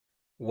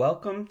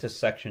Welcome to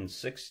section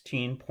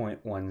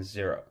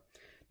 16.10.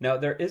 Now,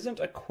 there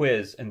isn't a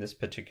quiz in this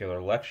particular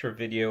lecture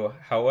video.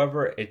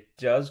 However, it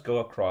does go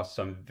across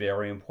some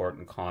very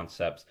important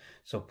concepts,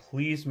 so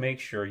please make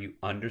sure you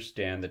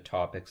understand the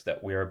topics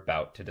that we're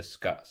about to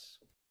discuss.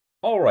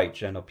 Alright,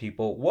 gentle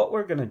people, what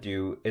we're going to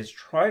do is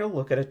try to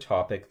look at a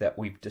topic that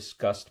we've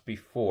discussed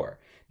before.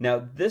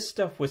 Now, this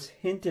stuff was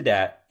hinted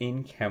at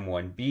in Chem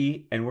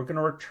 1B, and we're going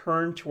to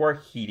return to our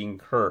heating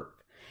curve.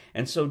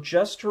 And so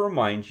just to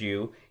remind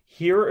you,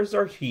 here is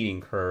our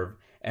heating curve,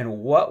 and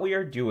what we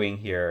are doing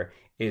here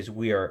is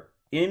we are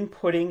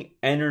inputting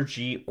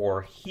energy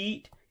or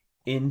heat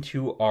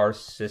into our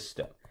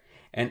system.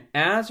 And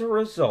as a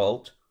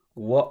result,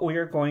 what we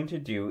are going to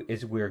do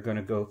is we're going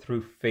to go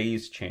through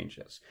phase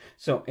changes.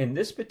 So in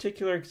this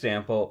particular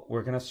example,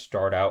 we're going to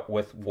start out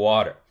with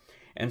water.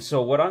 And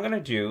so what I'm going to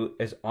do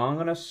is I'm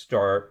going to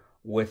start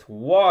with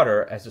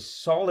water as a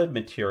solid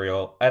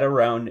material at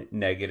around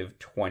negative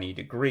 20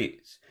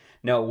 degrees.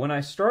 Now, when I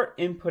start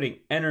inputting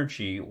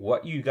energy,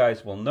 what you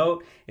guys will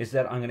note is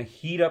that I'm going to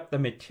heat up the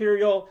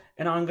material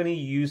and I'm going to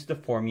use the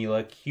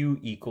formula Q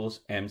equals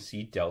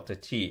mc delta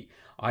T,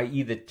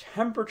 i.e. the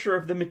temperature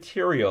of the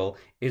material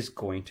is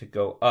going to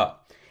go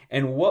up.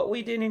 And what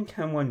we did in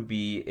Chem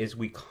 1B is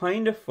we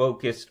kind of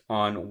focused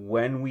on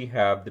when we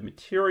have the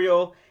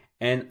material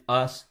and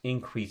us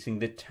increasing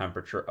the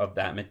temperature of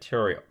that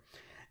material.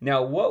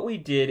 Now, what we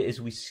did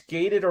is we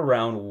skated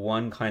around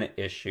one kind of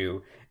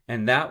issue,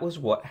 and that was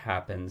what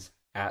happens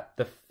at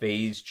the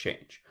phase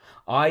change,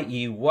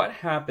 i.e. what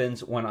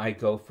happens when I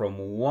go from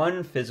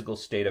one physical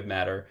state of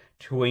matter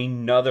to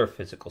another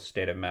physical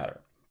state of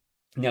matter.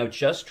 Now,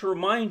 just to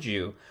remind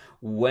you,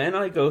 when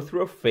I go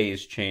through a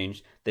phase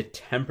change, the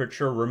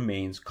temperature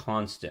remains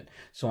constant.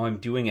 So I'm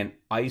doing an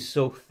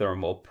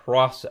isothermal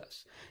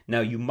process.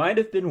 Now, you might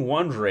have been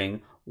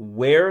wondering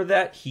where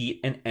that heat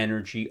and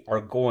energy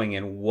are going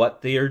and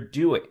what they are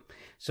doing.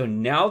 So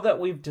now that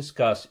we've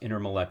discussed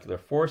intermolecular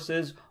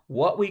forces,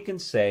 what we can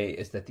say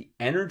is that the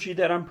energy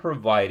that I'm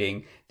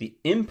providing, the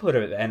input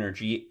of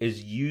energy,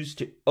 is used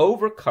to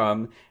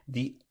overcome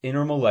the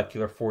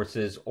intermolecular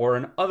forces, or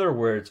in other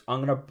words,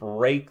 I'm going to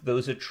break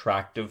those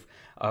attractive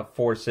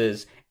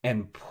forces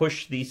and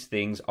push these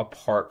things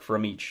apart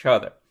from each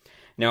other.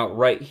 Now,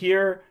 right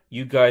here,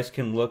 you guys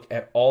can look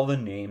at all the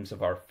names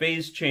of our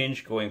phase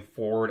change going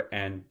forward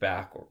and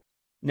backward.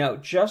 Now,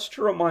 just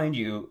to remind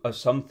you of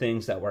some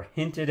things that were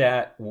hinted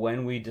at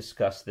when we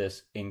discussed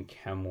this in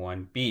Chem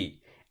 1B,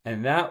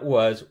 and that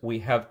was we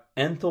have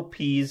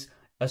enthalpies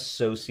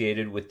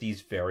associated with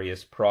these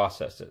various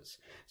processes.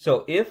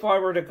 So if I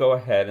were to go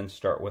ahead and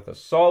start with a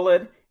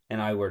solid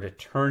and I were to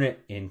turn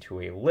it into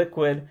a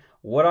liquid,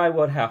 what I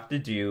would have to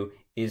do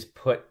is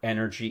put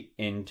energy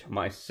into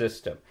my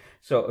system.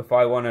 So if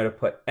I wanted to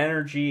put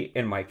energy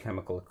in my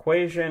chemical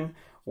equation,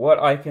 what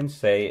I can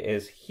say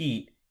is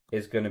heat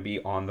is going to be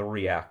on the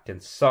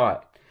reactant side.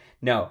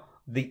 Now,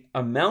 the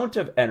amount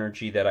of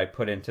energy that I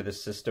put into the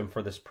system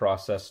for this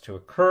process to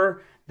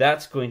occur,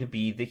 that's going to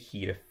be the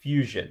heat of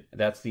fusion.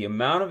 That's the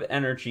amount of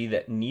energy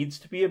that needs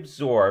to be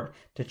absorbed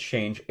to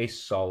change a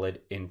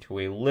solid into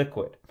a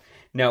liquid.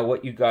 Now,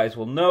 what you guys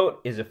will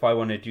note is if I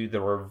want to do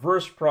the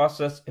reverse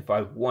process, if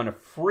I want to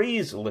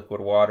freeze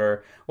liquid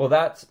water, well,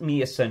 that's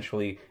me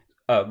essentially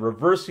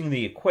reversing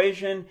the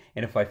equation,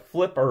 and if I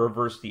flip or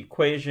reverse the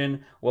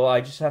equation, well,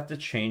 I just have to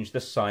change the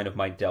sign of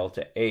my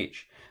delta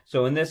H.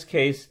 So in this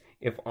case,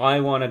 if I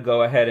want to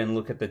go ahead and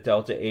look at the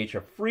delta H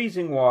of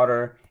freezing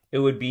water, it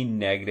would be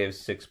negative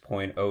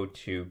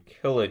 6.02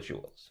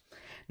 kilojoules.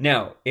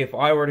 Now, if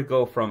I were to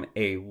go from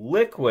a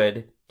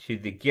liquid to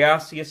the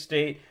gaseous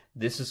state,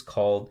 this is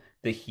called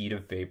the heat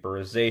of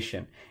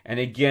vaporization. And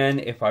again,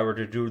 if I were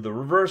to do the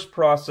reverse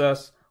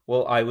process,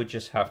 well, I would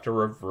just have to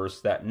reverse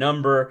that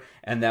number,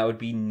 and that would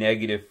be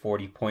negative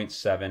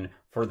 40.7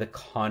 for the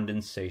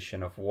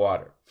condensation of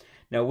water.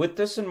 Now, with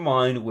this in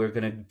mind, we're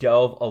going to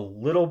delve a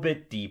little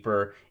bit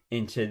deeper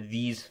into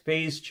these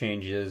phase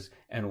changes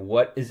and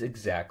what is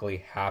exactly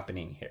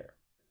happening here.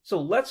 So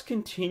let's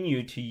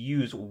continue to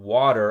use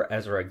water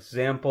as our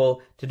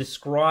example to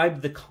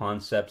describe the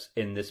concepts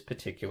in this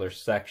particular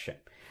section.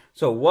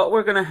 So what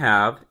we're going to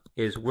have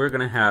is we're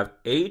going to have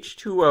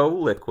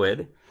H2O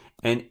liquid,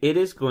 and it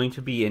is going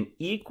to be in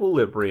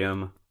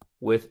equilibrium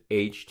with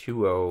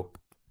H2O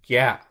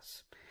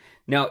gas.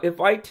 Now,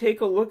 if I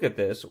take a look at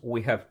this,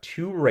 we have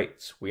two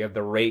rates. We have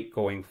the rate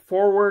going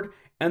forward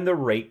and the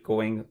rate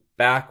going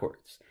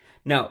backwards.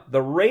 Now,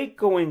 the rate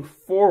going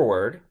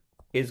forward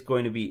is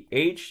going to be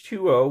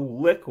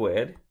H2O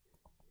liquid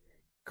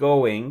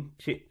going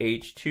to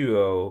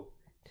H2O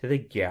to the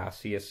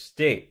gaseous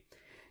state.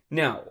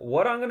 Now,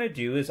 what I'm going to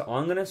do is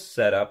I'm going to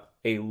set up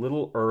a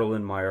little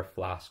Erlenmeyer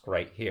flask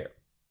right here.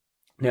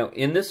 Now,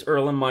 in this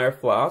Erlenmeyer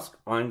flask,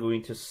 I'm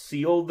going to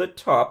seal the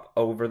top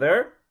over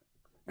there.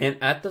 And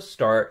at the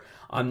start,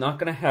 I'm not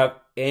going to have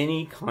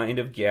any kind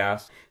of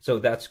gas, so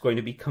that's going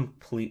to be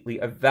completely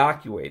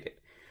evacuated.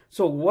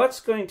 So what's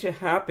going to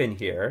happen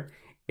here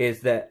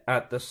is that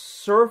at the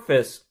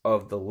surface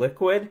of the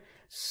liquid,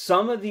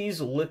 some of these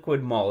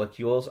liquid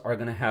molecules are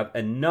going to have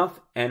enough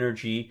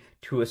energy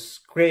to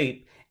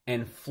escape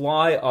and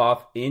fly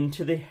off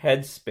into the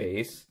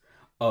headspace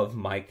of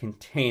my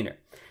container.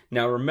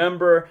 Now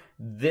remember,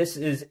 this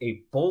is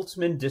a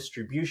Boltzmann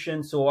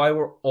distribution, so I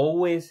will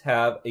always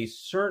have a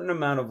certain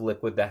amount of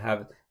liquid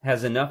that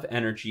has enough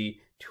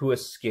energy to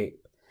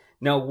escape.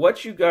 Now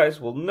what you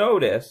guys will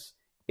notice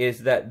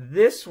is that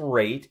this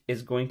rate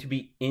is going to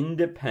be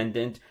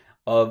independent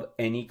of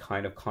any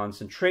kind of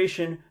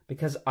concentration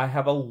because I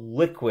have a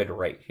liquid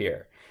right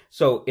here.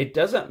 So it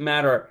doesn't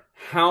matter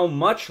how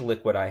much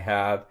liquid I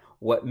have,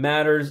 what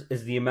matters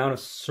is the amount of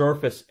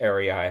surface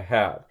area I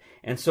have.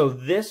 And so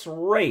this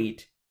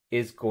rate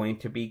is going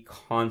to be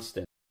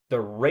constant.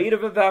 The rate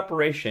of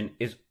evaporation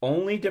is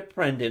only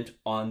dependent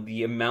on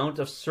the amount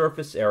of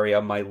surface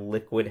area my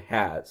liquid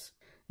has.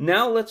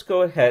 Now let's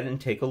go ahead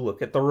and take a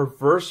look at the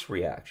reverse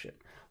reaction.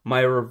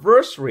 My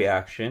reverse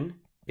reaction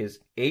is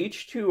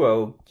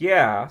H2O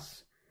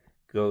gas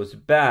goes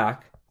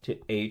back to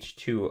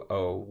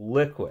H2O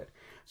liquid.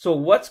 So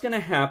what's going to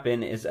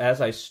happen is as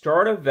I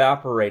start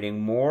evaporating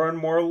more and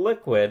more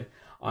liquid,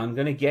 I'm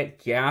going to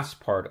get gas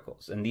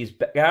particles. And these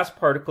gas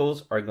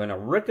particles are going to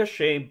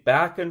ricochet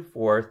back and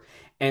forth.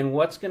 And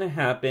what's going to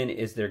happen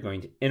is they're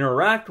going to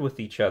interact with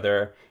each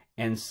other.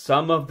 And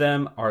some of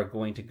them are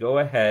going to go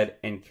ahead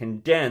and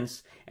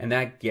condense. And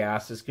that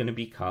gas is going to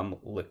become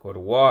liquid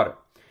water.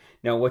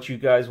 Now, what you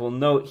guys will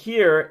note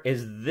here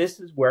is this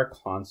is where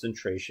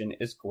concentration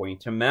is going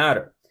to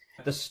matter.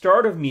 At the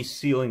start of me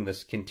sealing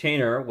this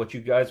container, what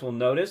you guys will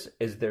notice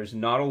is there's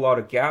not a lot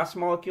of gas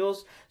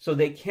molecules, so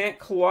they can't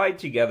collide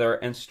together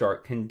and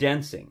start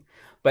condensing.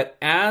 But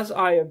as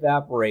I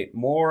evaporate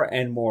more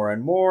and more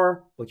and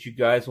more, what you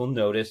guys will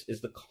notice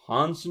is the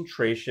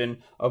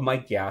concentration of my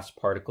gas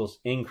particles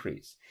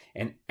increase.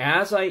 And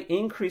as I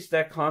increase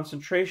that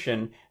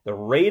concentration, the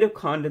rate of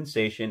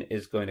condensation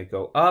is going to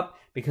go up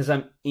because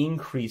I'm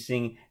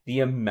increasing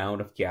the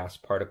amount of gas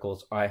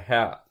particles I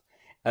have.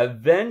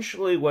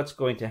 Eventually, what's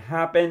going to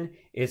happen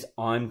is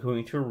I'm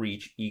going to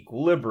reach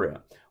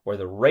equilibrium, where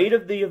the rate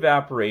of the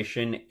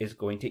evaporation is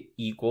going to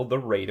equal the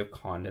rate of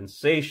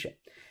condensation.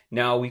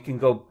 Now, we can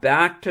go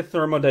back to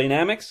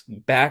thermodynamics,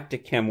 back to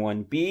Chem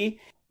 1B.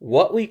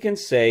 What we can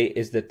say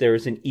is that there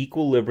is an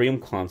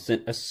equilibrium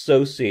constant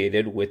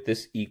associated with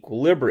this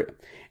equilibrium.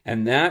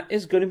 And that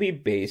is going to be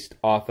based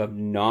off of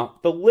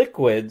not the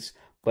liquids,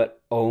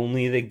 but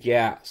only the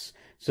gas.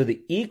 So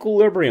the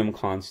equilibrium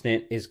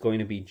constant is going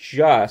to be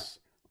just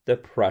the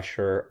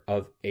pressure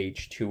of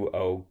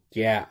H2O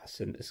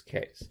gas in this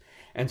case.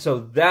 And so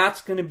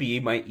that's going to be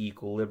my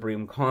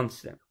equilibrium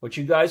constant. What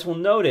you guys will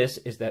notice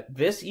is that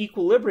this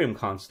equilibrium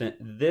constant,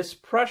 this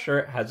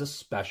pressure, has a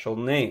special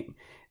name.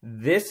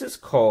 This is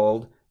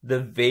called the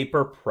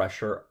vapor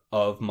pressure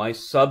of my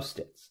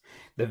substance.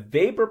 The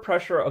vapor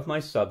pressure of my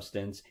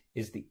substance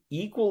is the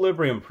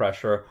equilibrium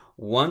pressure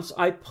once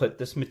I put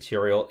this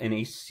material in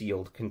a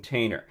sealed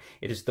container.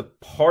 It is the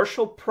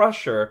partial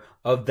pressure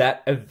of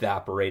that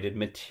evaporated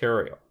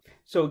material.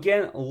 So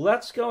again,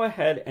 let's go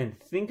ahead and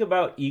think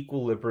about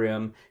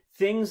equilibrium,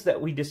 things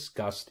that we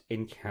discussed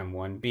in Chem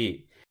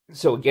 1B.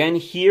 So again,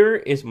 here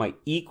is my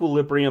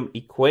equilibrium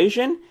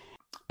equation.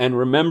 And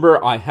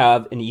remember, I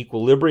have an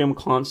equilibrium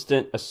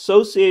constant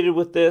associated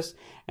with this,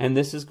 and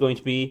this is going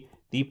to be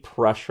the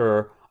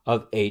pressure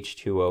of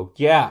H2O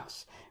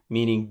gas,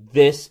 meaning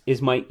this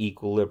is my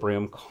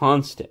equilibrium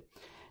constant.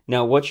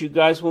 Now, what you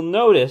guys will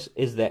notice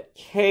is that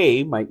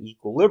K, my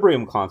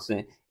equilibrium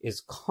constant,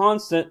 is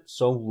constant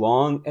so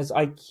long as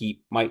I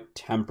keep my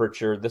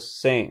temperature the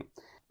same.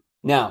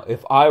 Now,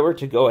 if I were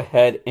to go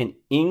ahead and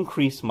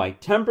increase my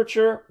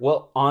temperature,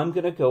 well, I'm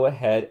going to go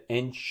ahead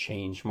and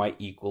change my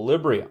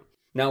equilibrium.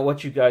 Now,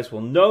 what you guys will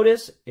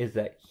notice is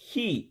that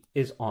heat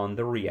is on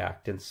the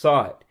reactant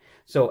side.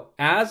 So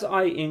as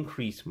I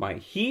increase my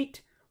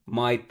heat,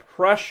 my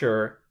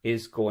pressure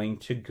is going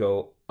to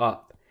go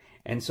up.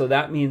 And so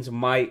that means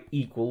my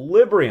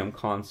equilibrium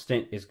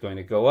constant is going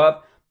to go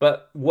up.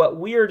 But what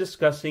we are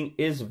discussing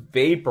is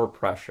vapor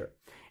pressure.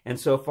 And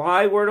so if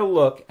I were to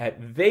look at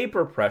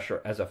vapor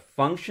pressure as a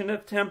function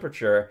of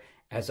temperature,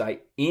 as I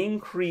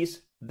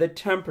increase the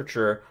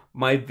temperature,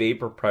 my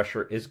vapor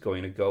pressure is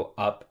going to go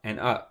up and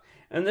up.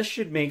 And this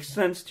should make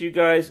sense to you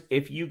guys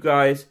if you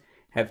guys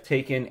have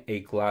taken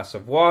a glass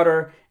of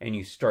water and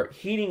you start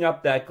heating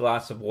up that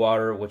glass of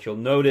water. What you'll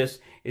notice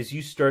is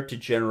you start to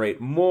generate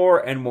more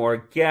and more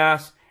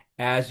gas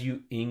as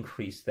you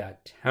increase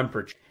that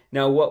temperature.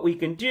 Now, what we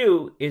can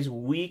do is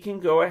we can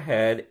go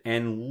ahead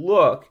and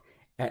look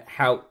at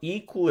how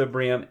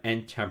equilibrium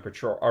and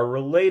temperature are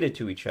related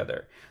to each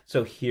other.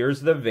 So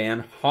here's the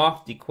Van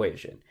Hoff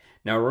equation.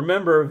 Now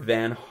remember,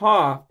 Van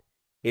Hoff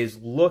is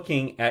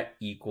looking at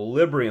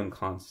equilibrium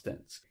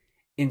constants.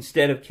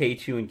 Instead of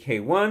K2 and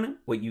K1,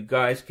 what you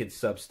guys could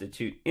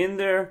substitute in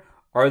there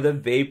are the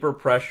vapor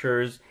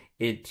pressures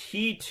at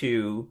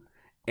T2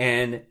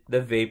 and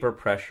the vapor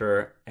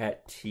pressure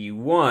at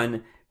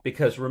T1,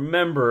 because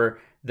remember,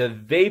 the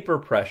vapor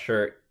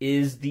pressure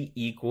is the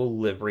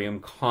equilibrium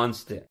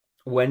constant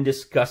when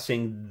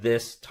discussing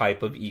this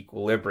type of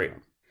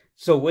equilibrium.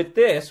 So with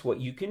this, what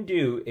you can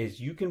do is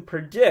you can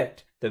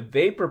predict the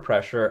vapor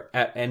pressure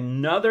at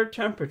another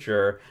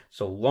temperature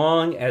so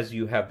long as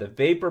you have the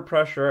vapor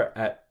pressure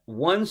at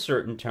one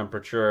certain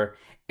temperature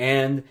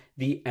and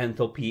the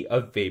enthalpy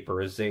of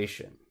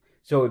vaporization.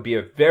 So it would be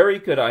a very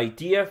good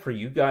idea for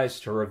you guys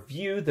to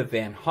review the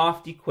Van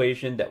Hoff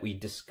equation that we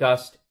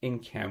discussed in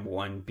Chem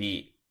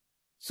 1B.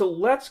 So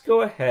let's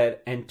go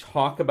ahead and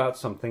talk about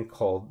something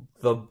called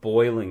the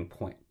boiling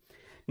point.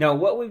 Now,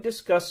 what we've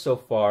discussed so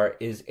far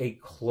is a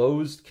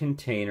closed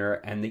container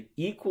and the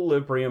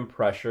equilibrium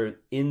pressure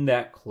in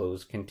that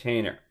closed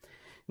container.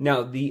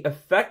 Now, the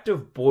effect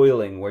of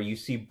boiling, where you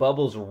see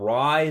bubbles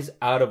rise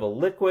out of a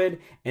liquid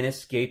and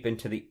escape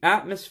into the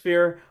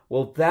atmosphere,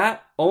 well,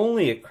 that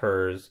only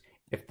occurs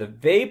if the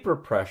vapor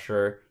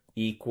pressure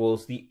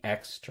equals the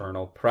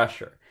external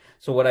pressure.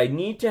 So what I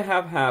need to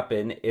have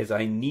happen is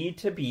I need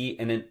to be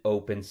in an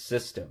open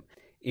system.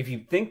 If you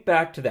think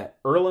back to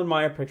that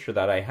Erlenmeyer picture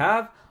that I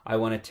have, I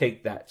want to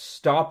take that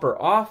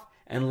stopper off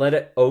and let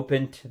it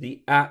open to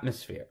the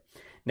atmosphere.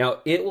 Now,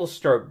 it will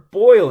start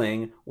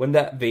boiling when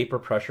that vapor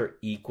pressure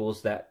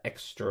equals that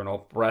external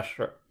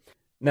pressure.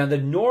 Now, the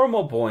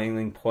normal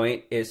boiling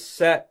point is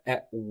set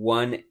at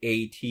 1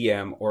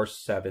 atm or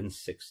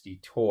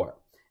 760 torr.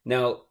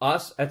 Now,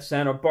 us at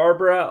Santa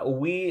Barbara,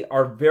 we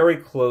are very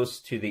close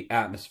to the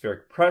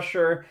atmospheric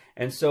pressure,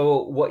 and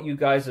so what you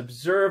guys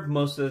observe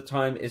most of the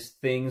time is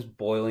things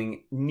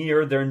boiling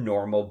near their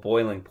normal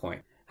boiling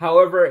point.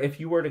 However, if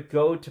you were to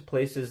go to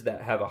places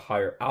that have a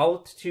higher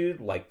altitude,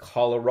 like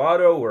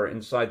Colorado or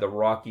inside the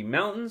Rocky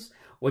Mountains,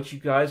 what you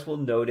guys will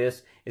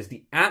notice is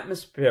the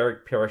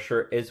atmospheric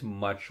pressure is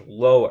much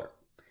lower.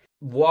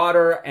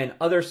 Water and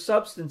other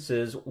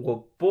substances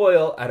will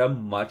boil at a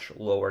much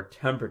lower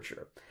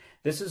temperature.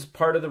 This is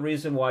part of the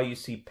reason why you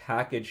see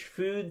packaged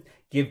food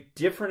give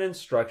different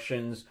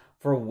instructions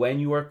for when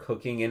you are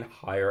cooking in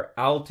higher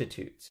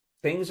altitudes.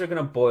 Things are going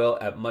to boil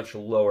at much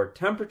lower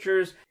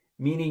temperatures,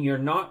 meaning you're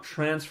not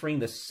transferring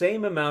the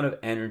same amount of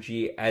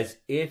energy as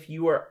if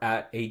you were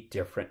at a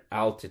different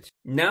altitude.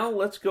 Now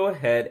let's go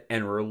ahead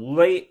and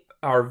relate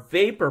our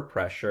vapor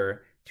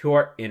pressure to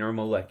our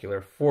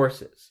intermolecular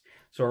forces.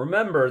 So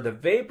remember, the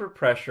vapor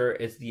pressure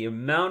is the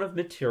amount of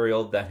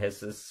material that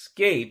has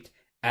escaped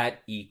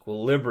at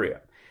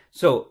equilibrium.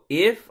 So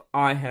if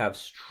I have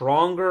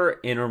stronger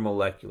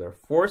intermolecular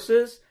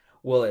forces,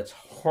 well, it's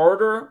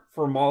harder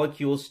for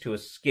molecules to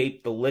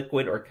escape the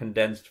liquid or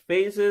condensed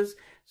phases,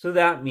 so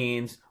that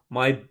means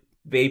my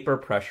vapor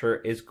pressure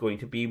is going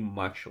to be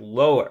much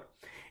lower.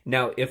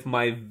 Now, if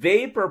my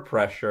vapor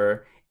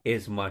pressure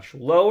is much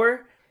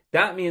lower,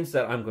 that means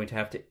that I'm going to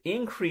have to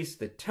increase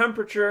the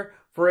temperature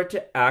for it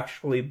to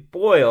actually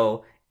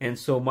boil, and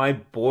so my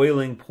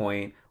boiling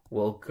point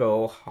will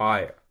go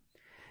higher.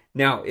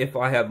 Now, if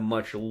I have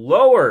much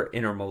lower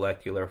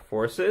intermolecular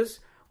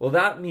forces, well,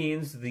 that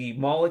means the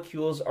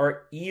molecules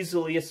are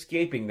easily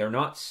escaping. They're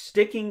not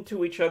sticking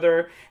to each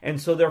other, and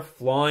so they're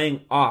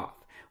flying off,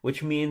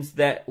 which means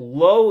that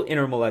low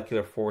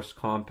intermolecular force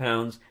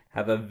compounds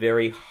have a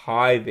very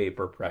high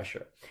vapor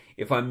pressure.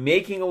 If I'm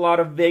making a lot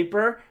of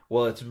vapor,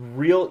 well, it's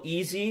real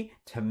easy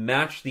to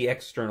match the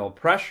external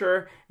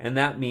pressure, and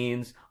that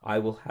means I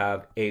will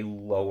have a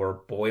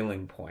lower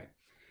boiling point.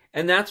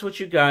 And that's what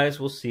you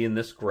guys will see in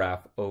this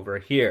graph over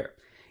here.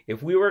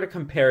 If we were to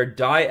compare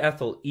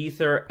diethyl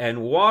ether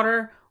and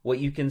water, what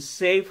you can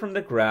say from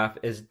the graph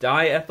is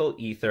diethyl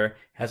ether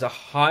has a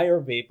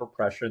higher vapor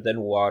pressure than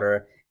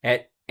water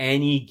at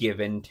any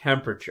given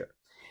temperature.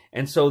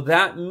 And so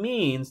that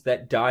means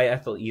that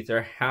diethyl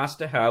ether has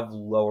to have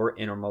lower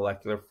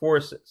intermolecular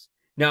forces.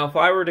 Now, if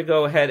I were to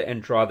go ahead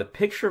and draw the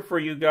picture for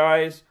you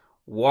guys,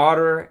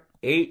 water,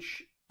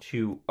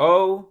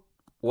 H2O,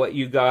 what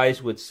you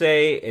guys would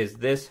say is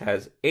this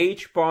has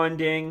H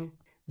bonding,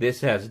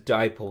 this has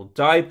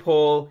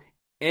dipole-dipole,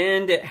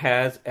 and it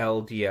has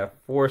LDF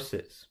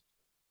forces.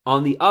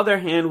 On the other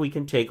hand, we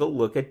can take a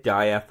look at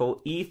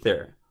diethyl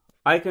ether.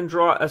 I can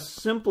draw a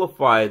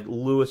simplified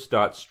Lewis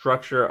dot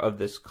structure of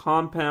this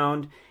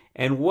compound,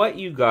 and what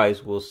you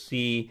guys will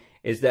see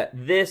is that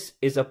this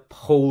is a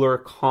polar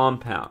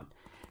compound.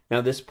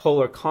 Now, this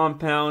polar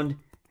compound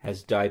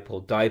has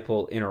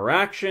dipole-dipole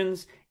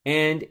interactions,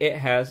 and it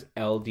has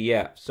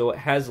LDF. So it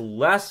has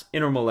less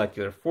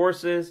intermolecular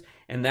forces,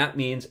 and that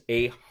means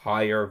a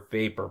higher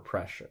vapor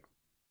pressure.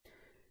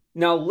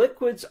 Now,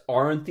 liquids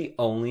aren't the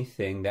only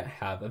thing that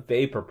have a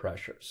vapor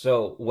pressure.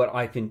 So what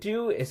I can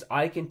do is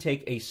I can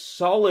take a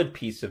solid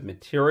piece of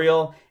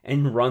material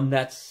and run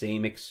that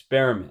same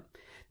experiment.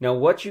 Now,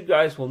 what you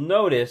guys will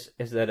notice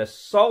is that a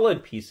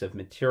solid piece of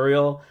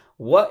material,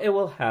 what it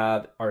will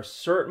have are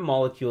certain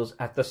molecules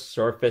at the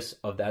surface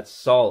of that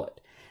solid.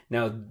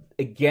 Now,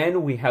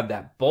 again, we have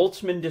that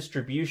Boltzmann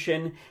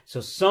distribution,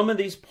 so some of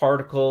these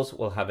particles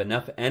will have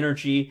enough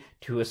energy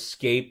to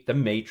escape the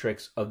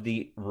matrix of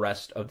the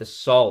rest of the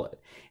solid.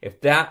 If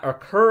that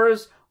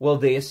occurs, well,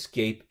 they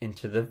escape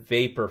into the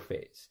vapor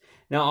phase.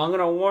 Now, I'm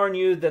going to warn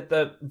you that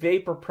the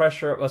vapor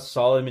pressure of a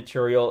solid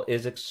material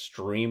is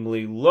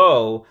extremely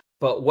low,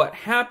 But what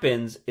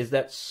happens is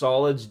that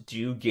solids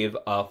do give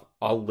up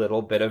a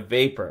little bit of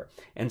vapor.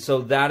 And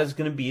so that is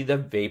going to be the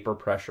vapor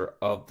pressure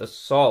of the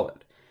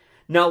solid.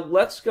 Now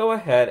let's go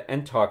ahead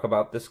and talk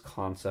about this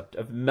concept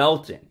of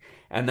melting.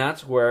 And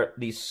that's where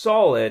the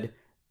solid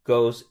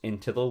goes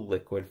into the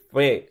liquid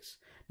phase.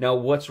 Now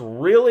what's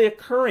really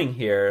occurring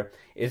here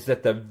is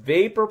that the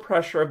vapor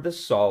pressure of the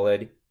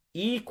solid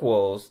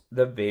equals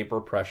the vapor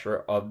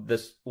pressure of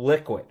this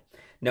liquid.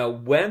 Now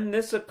when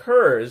this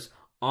occurs,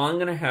 I'm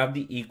going to have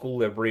the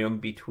equilibrium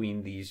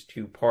between these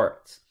two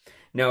parts.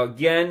 Now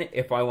again,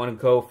 if I want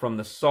to go from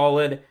the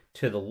solid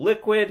to the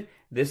liquid,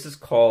 this is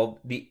called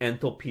the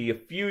enthalpy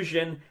of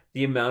fusion,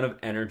 the amount of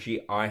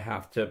energy I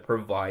have to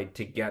provide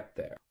to get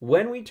there.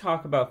 When we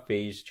talk about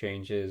phase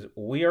changes,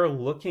 we are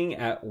looking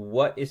at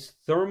what is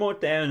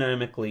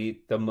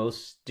thermodynamically the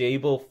most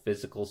stable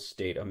physical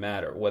state of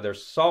matter, whether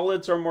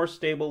solids are more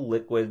stable,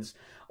 liquids,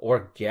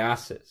 or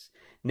gases.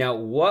 Now,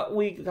 what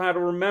we got to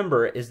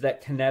remember is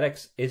that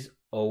kinetics is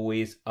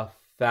always a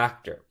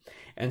factor.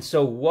 And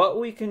so what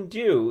we can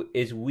do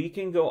is we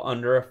can go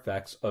under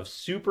effects of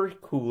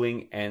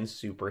supercooling and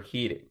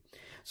superheating.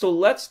 So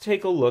let's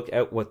take a look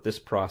at what this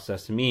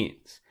process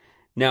means.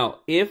 Now,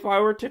 if I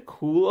were to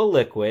cool a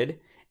liquid,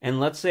 and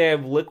let's say I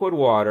have liquid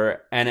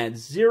water, and at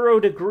 0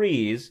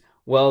 degrees,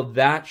 well,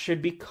 that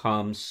should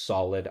become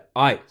solid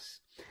ice.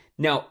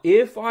 Now,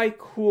 if I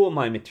cool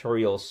my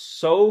material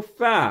so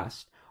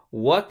fast,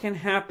 what can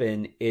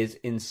happen is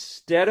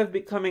instead of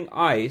becoming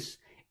ice,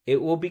 it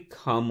will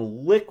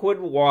become liquid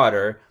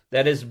water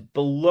that is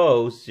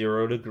below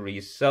 0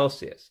 degrees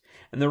Celsius.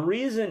 And the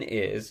reason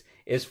is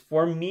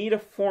for me to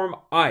form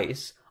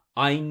ice,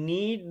 I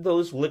need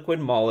those liquid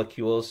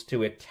molecules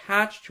to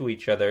attach to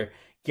each other,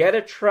 get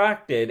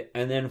attracted,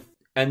 and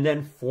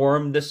then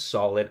form the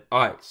solid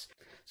ice.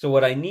 So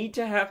what I need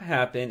to have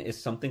happen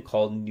is something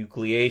called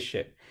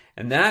nucleation.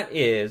 And that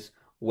is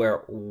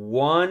where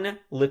one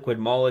liquid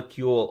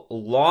molecule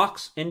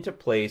locks into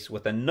place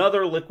with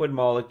another liquid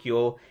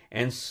molecule,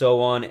 and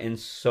so on and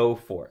so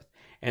forth.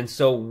 And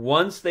so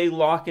once they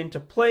lock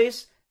into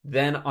place,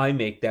 then I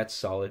make that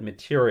solid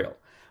material.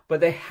 But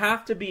they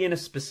have to be in a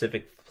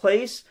specific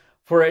place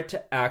for it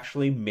to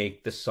actually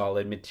make the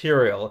solid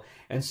material.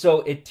 And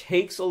so it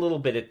takes a little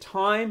bit of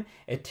time,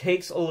 it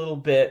takes a little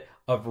bit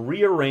of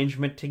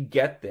rearrangement to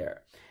get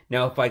there.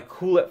 Now, if I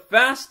cool it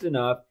fast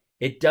enough,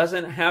 it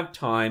doesn't have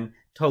time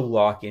to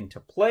lock into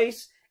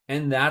place,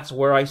 and that's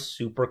where I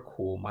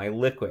supercool my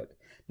liquid.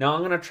 Now I'm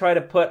going to try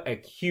to put a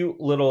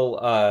cute little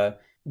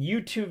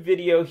YouTube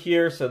video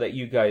here so that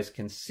you guys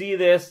can see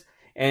this,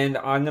 and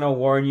I'm going to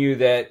warn you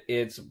that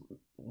it's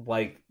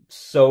like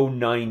so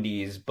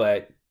 90s,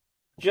 but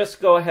just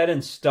go ahead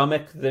and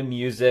stomach the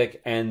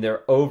music and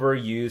their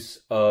overuse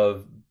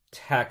of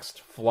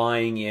text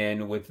flying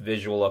in with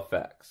visual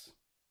effects.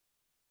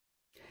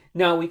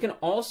 Now, we can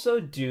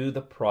also do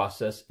the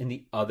process in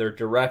the other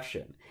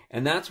direction,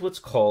 and that's what's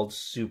called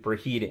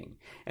superheating.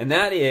 And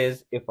that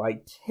is if I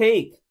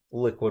take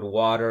liquid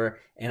water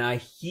and I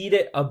heat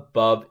it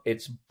above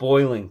its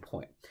boiling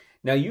point.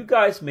 Now, you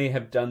guys may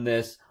have done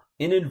this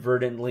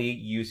inadvertently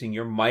using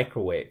your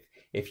microwave.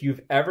 If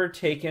you've ever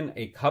taken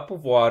a cup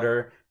of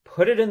water,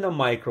 put it in the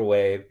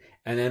microwave,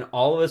 and then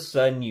all of a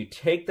sudden you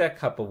take that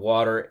cup of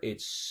water,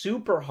 it's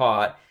super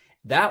hot,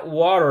 that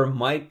water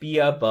might be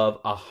above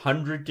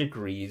 100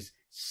 degrees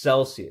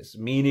Celsius,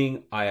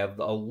 meaning I have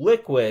a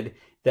liquid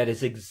that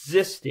is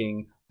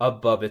existing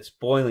above its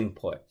boiling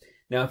point.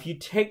 Now, if you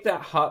take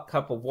that hot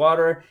cup of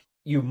water,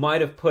 you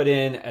might have put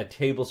in a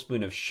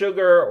tablespoon of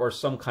sugar or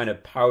some kind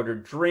of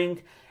powdered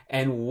drink,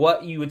 and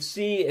what you would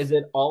see is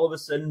it all of a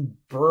sudden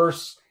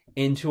bursts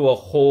into a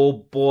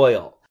whole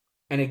boil.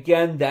 And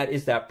again, that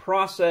is that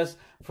process.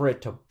 For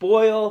it to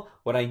boil,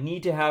 what I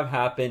need to have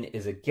happen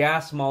is a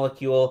gas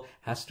molecule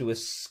has to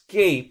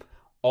escape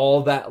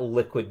all that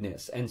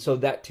liquidness. And so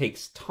that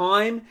takes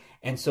time.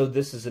 And so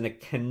this is a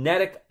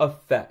kinetic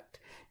effect.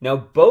 Now,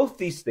 both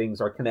these things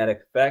are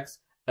kinetic effects.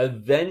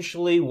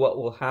 Eventually, what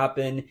will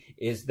happen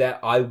is that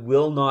I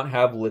will not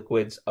have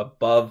liquids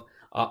above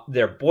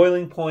their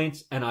boiling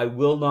points, and I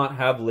will not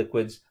have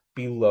liquids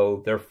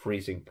below their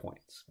freezing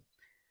points.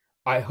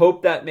 I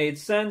hope that made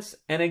sense.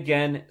 And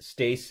again,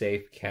 stay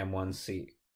safe, Chem 1C.